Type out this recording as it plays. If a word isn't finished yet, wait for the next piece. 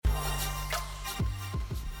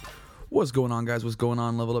What's going on, guys? What's going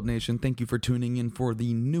on, Level Up Nation? Thank you for tuning in for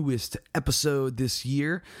the newest episode this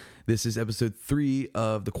year. This is episode 3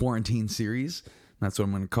 of the quarantine series. That's what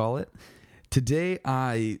I'm going to call it. Today,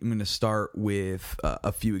 I am going to start with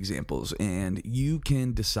a few examples, and you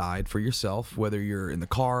can decide for yourself whether you're in the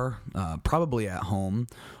car, probably at home,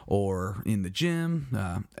 or in the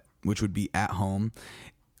gym, which would be at home,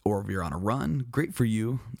 or if you're on a run. Great for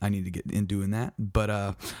you. I need to get in doing that. But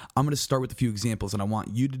I'm going to start with a few examples, and I want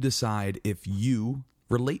you to decide if you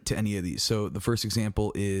relate to any of these. So the first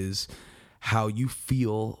example is how you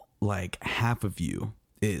feel like half of you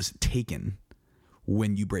is taken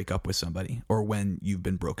when you break up with somebody, or when you've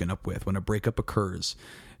been broken up with. When a breakup occurs,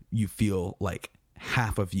 you feel like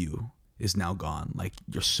half of you is now gone. Like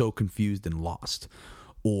you're so confused and lost.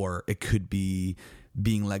 Or it could be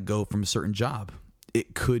being let go from a certain job.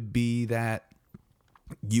 It could be that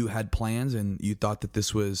you had plans and you thought that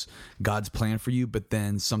this was God's plan for you, but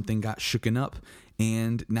then something got shooken up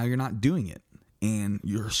and now you're not doing it. And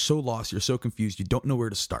you're so lost, you're so confused, you don't know where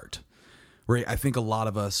to start. Right? I think a lot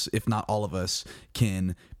of us, if not all of us,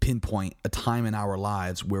 can pinpoint a time in our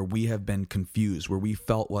lives where we have been confused, where we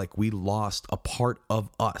felt like we lost a part of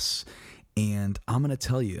us. And I'm going to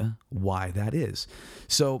tell you why that is.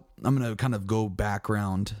 So I'm going to kind of go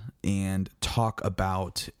background and talk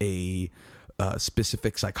about a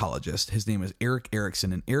specific psychologist. His name is Erik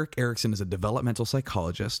Erikson, and Erik Erikson is a developmental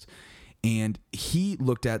psychologist. And he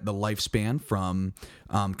looked at the lifespan from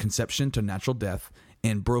conception to natural death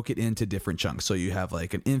and broke it into different chunks. So you have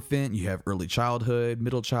like an infant, you have early childhood,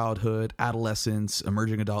 middle childhood, adolescence,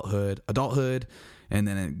 emerging adulthood, and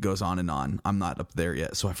then it goes on and on. I'm not up there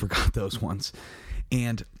yet, so I forgot those ones.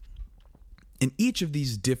 And in each of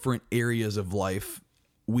these different areas of life,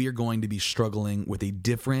 we are going to be struggling with a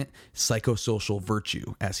different psychosocial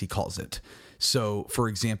virtue, as he calls it. So, for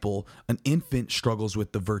example, an infant struggles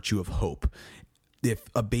with the virtue of hope. If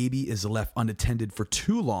a baby is left unattended for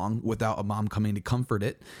too long without a mom coming to comfort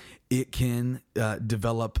it, it can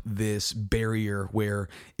develop this barrier where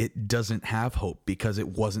it doesn't have hope because it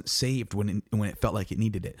wasn't saved when it felt like it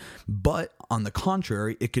needed it. But on the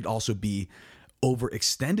contrary, it could also be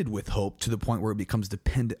overextended with hope to the point where it becomes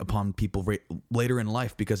dependent upon people later in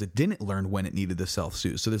life because it didn't learn when it needed the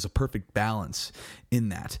self-soothe. So there's a perfect balance in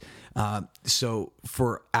that. So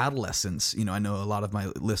for adolescents, I know a lot of my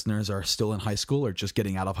listeners are still in high school or just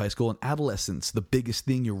getting out of high school. In adolescence, the biggest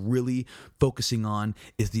thing you're really focusing on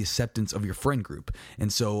is the acceptance of your friend group.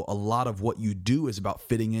 And so a lot of what you do is about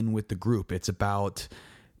fitting in with the group. It's about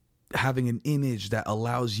having an image that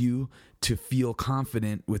allows you to feel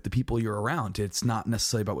confident with the people you're around. It's not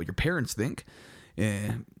necessarily about what your parents think.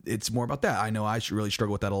 It's more about that. I know I really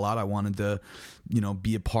struggle with that a lot. I wanted to,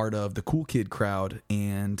 be a part of the cool kid crowd.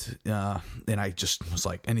 And I just was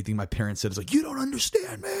like, anything my parents said is like, you don't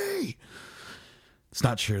understand me. It's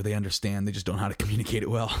not true. They understand. They just don't know how to communicate it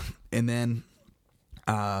well. And then,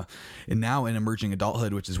 and now in emerging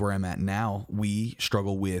adulthood, which is where I'm at now, we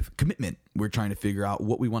struggle with commitment. We're trying to figure out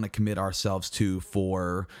what we want to commit ourselves to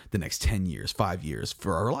for the next 10 years, 5 years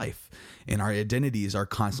for our life. And our identities are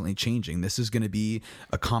constantly changing. This is going to be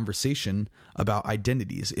a conversation about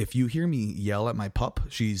identities. If you hear me yell at my pup,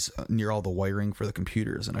 she's near all the wiring for the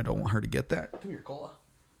computers and I don't want her to get that. Come here, Cola.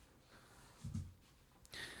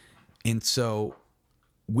 And so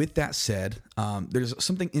with that said, there's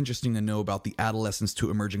something interesting to know about the adolescence to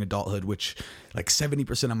emerging adulthood, which like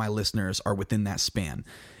 70% of my listeners are within that span.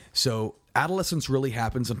 So adolescence really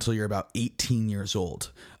happens until you're about 18 years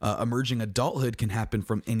old. Emerging adulthood can happen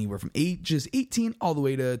from anywhere from ages 18 all the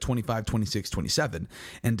way to 25, 26, 27.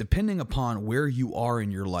 And depending upon where you are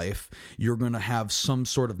in your life, you're going to have some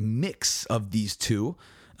sort of mix of these two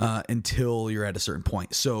until you're at a certain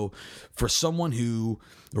point. So for someone who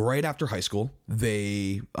right after high school,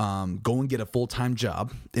 they go and get a full-time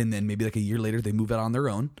job, and then maybe like a year later they move out on their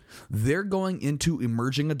own, they're going into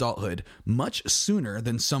emerging adulthood much sooner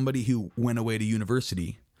than somebody who went away to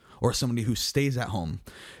university or somebody who stays at home,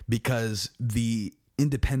 because the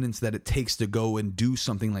independence that it takes to go and do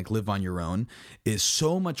something like live on your own is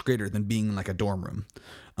so much greater than being in like a dorm room.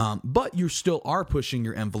 But you still are pushing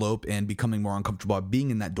your envelope and becoming more uncomfortable about being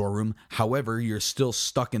in that dorm room. However, you're still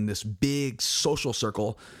stuck in this big social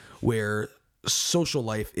circle where social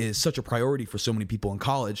life is such a priority for so many people in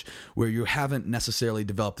college, where you haven't necessarily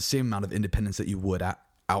developed the same amount of independence that you would out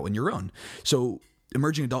on your own. So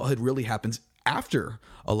emerging adulthood really happens after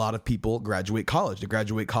a lot of people graduate college. They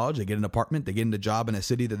graduate college, they get an apartment, they get into a job in a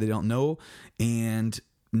city that they don't know, and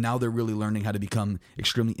now they're really learning how to become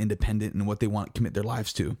extremely independent in what they want to commit their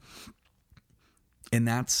lives to. And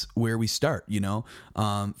that's where we start,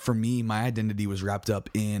 For me, my identity was wrapped up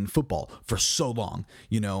in football for so long,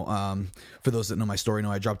 For those that know my story,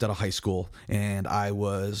 I dropped out of high school and I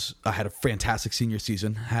had a fantastic senior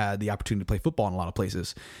season, had the opportunity to play football in a lot of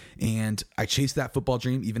places. And I chased that football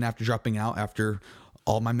dream even after dropping out, after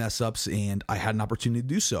all my mess ups, and I had an opportunity to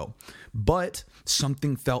do so. But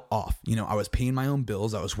something felt off. I was paying my own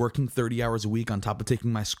bills. I was working 30 hours a week on top of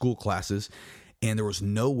taking my school classes. And there was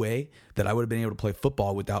no way that I would have been able to play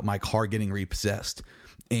football without my car getting repossessed.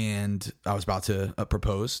 And I was about to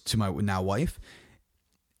propose to my now wife.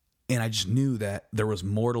 And I just knew that there was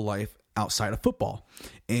more to life outside of football.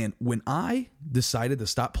 And when I decided to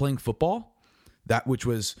stop playing football, that which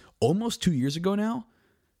was almost 2 years ago now,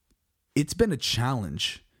 it's been a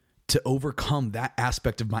challenge to overcome that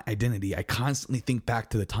aspect of my identity. I constantly think back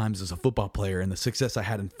to the times as a football player and the success I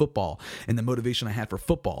had in football and the motivation I had for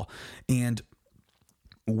football. And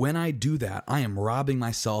when I do that, I am robbing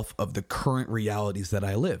myself of the current realities that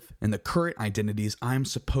I live and the current identities I'm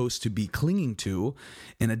supposed to be clinging to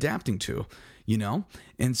and adapting to,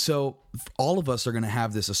 And so all of us are going to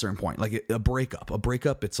have this at a certain point, like a breakup.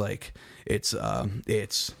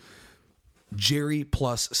 It's Jerry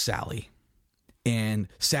plus Sally. And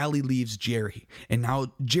Sally leaves Jerry. And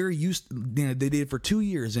now Jerry they did for 2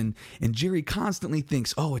 years. And Jerry constantly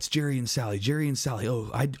thinks, oh, it's Jerry and Sally. Oh,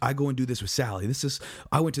 I go and do this with Sally.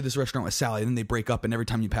 I went to this restaurant with Sally. And then they break up. And every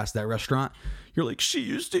time you pass that restaurant, you're like, she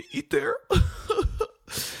used to eat there.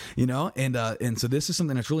 And so this is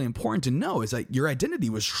something that's really important to know, is that your identity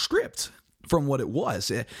was stripped from what it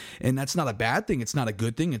was. And that's not a bad thing. It's not a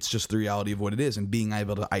good thing. It's just the reality of what it is. And being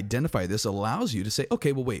able to identify this allows you to say,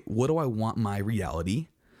 okay, well, wait, what do I want my reality?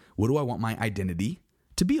 What do I want my identity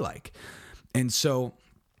to be like? And so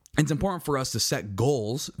it's important for us to set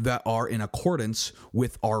goals that are in accordance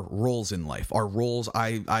with our roles in life. Our roles,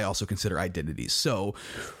 I also consider identities. So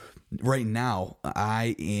right now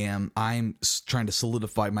I'm trying to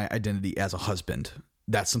solidify my identity as a husband.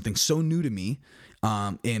 That's something so new to me.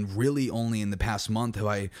 And really only in the past month have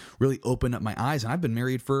I really opened up my eyes, and I've been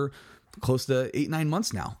married for close to 8-9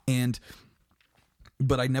 months now.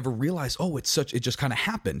 But I never realized, it just kind of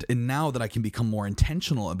happened. And now that I can become more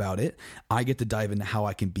intentional about it, I get to dive into how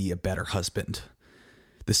I can be a better husband.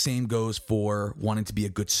 The same goes for wanting to be a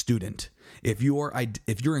good student. If you're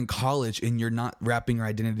in college and you're not wrapping your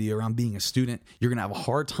identity around being a student, you're going to have a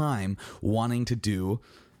hard time wanting to do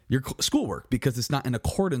your schoolwork because it's not in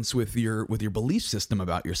accordance with your belief system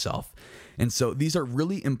about yourself. And so these are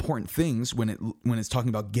really important things when it's talking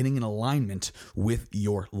about getting in alignment with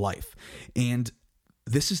your life. And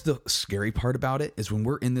this is the scary part about it, is when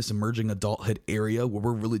we're in this emerging adulthood area where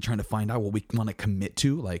we're really trying to find out what we want to commit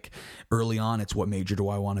to. Like early on, it's what major do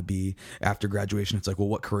I want to be? After graduation, it's like, well,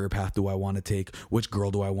 what career path do I want to take? Which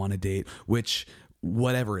girl do I want to date?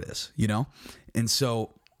 Whatever it is, And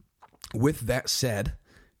so with that said,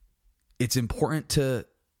 it's important to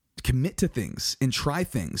commit to things and try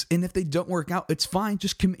things. And if they don't work out, it's fine.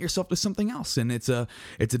 Just commit yourself to something else. And it's a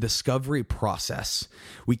discovery process.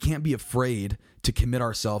 We can't be afraid to commit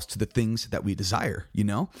ourselves to the things that we desire.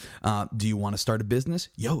 Do you want to start a business?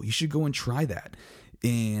 You should go and try that.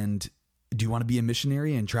 And do you want to be a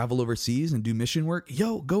missionary and travel overseas and do mission work?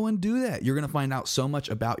 Go and do that. You're going to find out so much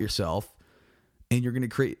about yourself, and you're going to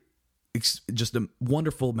create just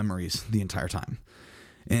wonderful memories the entire time.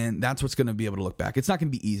 And that's what's going to be able to look back. It's not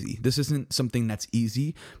going to be easy. This isn't something that's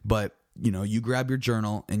easy, but you grab your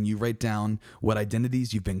journal and you write down what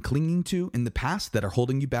identities you've been clinging to in the past that are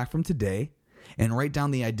holding you back from today, and write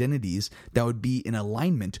down the identities that would be in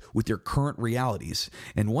alignment with your current realities.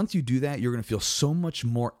 And once you do that, you're going to feel so much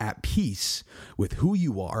more at peace with who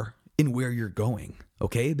you are and where you're going.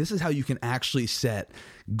 Okay? This is how you can actually set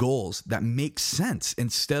goals that make sense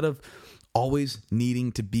instead of always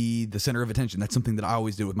needing to be the center of attention. That's something that I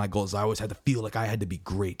always did with my goals. I always had to feel like I had to be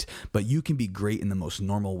great, but you can be great in the most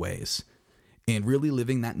normal ways. And really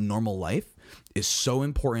living that normal life is so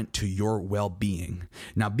important to your well-being.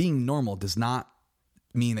 Now, being normal does not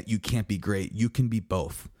mean that you can't be great. You can be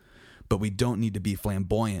both, but we don't need to be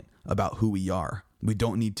flamboyant about who we are. We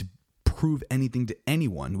don't need to prove anything to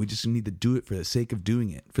anyone. We just need to do it for the sake of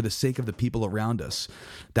doing it, for the sake of the people around us.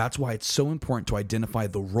 That's why it's so important to identify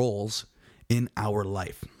the roles in our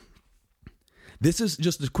life. This is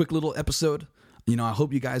just a quick little episode. I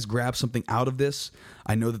hope you guys grab something out of this.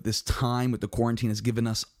 I know that this time with the quarantine has given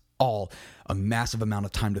us all a massive amount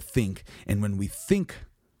of time to think. And when we think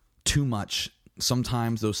too much,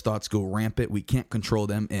 sometimes those thoughts go rampant. We can't control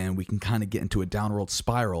them, and we can kind of get into a downward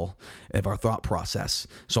spiral of our thought process.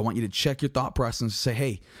 So I want you to check your thought process and say,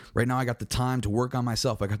 hey, right now I got the time to work on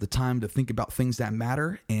myself. I got the time to think about things that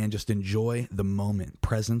matter and just enjoy the moment.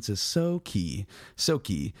 Presence is so key, so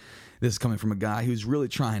key. This is coming from a guy who's really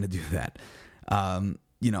trying to do that.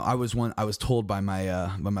 I was told by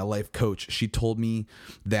my life coach. She told me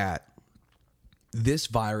that this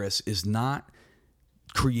virus is not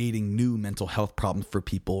creating new mental health problems for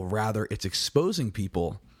people. Rather, it's exposing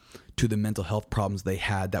people to the mental health problems they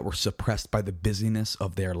had that were suppressed by the busyness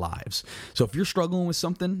of their lives. So if you're struggling with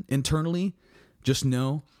something internally, just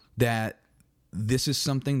know that this is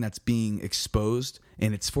something that's being exposed,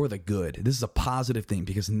 and it's for the good. This is a positive thing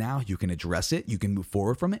because now you can address it, you can move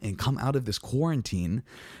forward from it, and come out of this quarantine,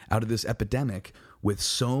 out of this epidemic with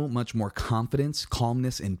so much more confidence,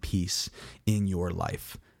 calmness, and peace in your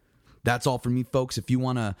life. That's all for me, folks. If you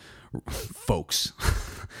want to,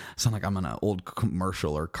 sound like I'm on an old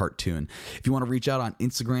commercial or cartoon. If you want to reach out on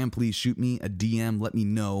Instagram, please shoot me a DM. Let me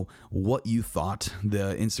know what you thought.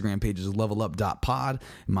 The Instagram page is levelup.pod.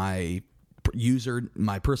 My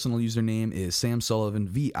personal username is Sam Sullivan,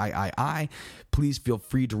 VIII. Please feel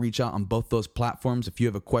free to reach out on both those platforms. If you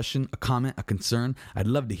have a question, a comment, a concern, I'd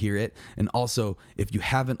love to hear it. And also, if you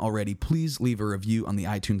haven't already, please leave a review on the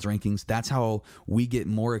iTunes rankings. That's how we get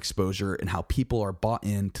more exposure and how people are bought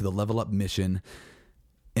into the Level Up mission.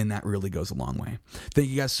 And that really goes a long way. Thank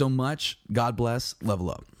you guys so much. God bless. Level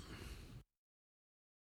up.